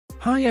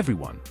Hi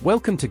everyone,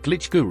 welcome to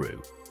Glitch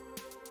Guru.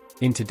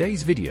 In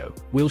today's video,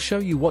 we'll show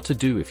you what to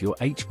do if your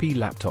HP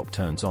laptop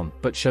turns on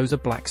but shows a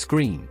black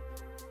screen.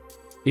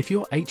 If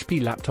your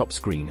HP laptop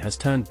screen has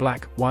turned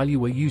black while you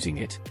were using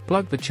it,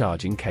 plug the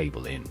charging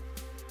cable in.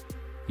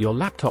 Your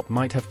laptop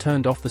might have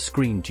turned off the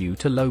screen due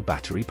to low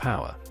battery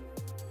power.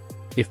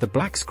 If the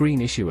black screen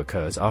issue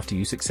occurs after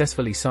you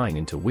successfully sign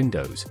into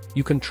Windows,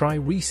 you can try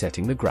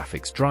resetting the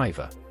graphics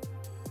driver.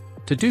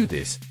 To do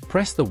this,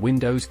 press the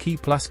Windows key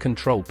plus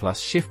Ctrl plus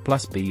Shift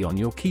plus B on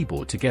your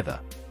keyboard together.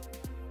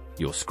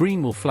 Your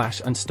screen will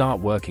flash and start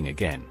working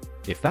again.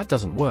 If that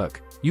doesn't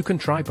work, you can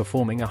try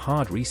performing a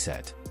hard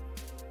reset.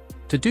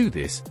 To do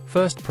this,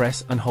 first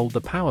press and hold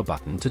the power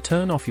button to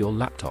turn off your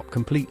laptop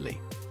completely.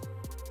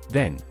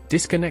 Then,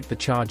 disconnect the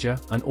charger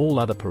and all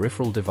other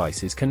peripheral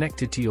devices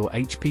connected to your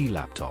HP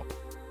laptop.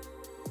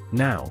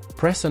 Now,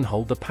 press and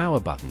hold the power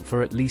button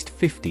for at least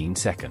 15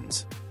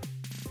 seconds.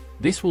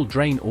 This will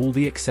drain all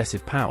the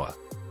excessive power.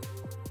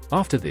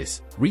 After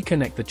this,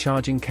 reconnect the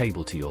charging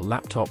cable to your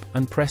laptop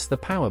and press the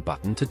power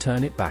button to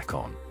turn it back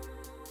on.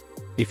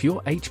 If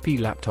your HP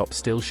laptop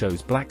still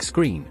shows black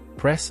screen,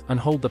 press and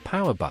hold the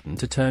power button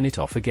to turn it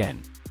off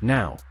again.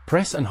 Now,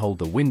 press and hold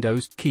the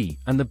Windows key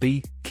and the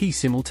B key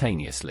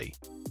simultaneously.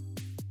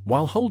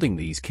 While holding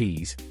these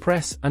keys,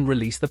 press and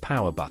release the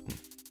power button.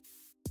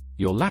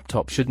 Your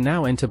laptop should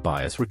now enter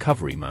BIOS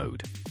recovery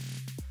mode.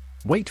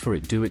 Wait for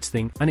it to do its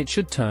thing and it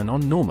should turn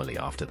on normally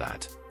after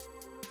that.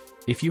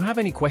 If you have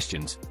any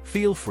questions,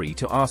 feel free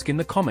to ask in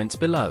the comments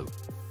below.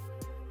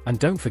 And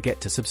don't forget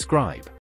to subscribe.